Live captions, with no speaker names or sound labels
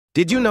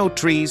Did you know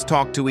trees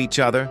talk to each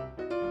other?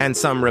 And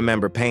some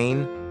remember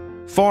pain?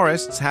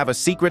 Forests have a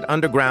secret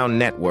underground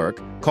network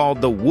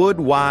called the Wood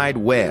Wide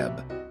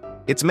Web.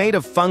 It's made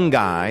of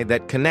fungi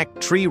that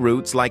connect tree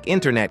roots like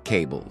internet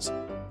cables.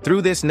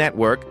 Through this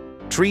network,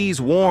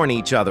 trees warn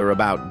each other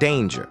about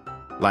danger,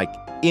 like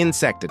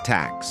insect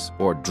attacks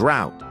or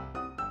drought,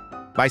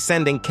 by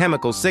sending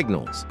chemical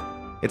signals.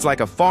 It's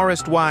like a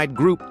forest-wide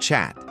group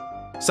chat.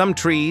 Some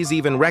trees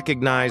even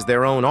recognize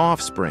their own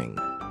offspring.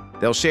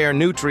 They'll share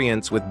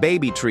nutrients with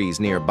baby trees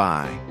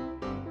nearby,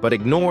 but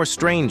ignore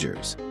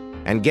strangers.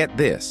 And get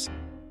this,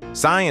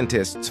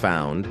 scientists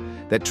found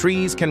that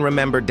trees can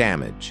remember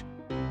damage,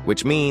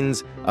 which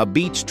means a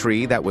beech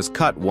tree that was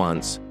cut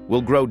once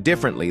will grow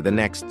differently the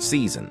next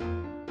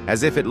season,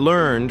 as if it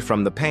learned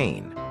from the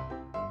pain.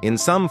 In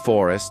some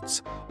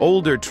forests,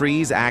 older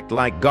trees act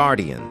like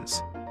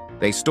guardians.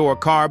 They store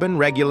carbon,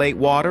 regulate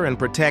water, and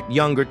protect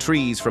younger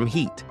trees from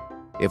heat.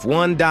 If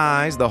one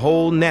dies, the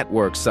whole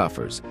network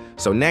suffers.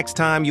 So next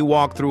time you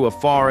walk through a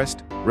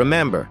forest,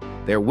 remember,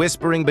 they're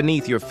whispering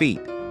beneath your feet,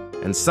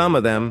 and some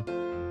of them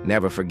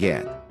never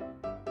forget.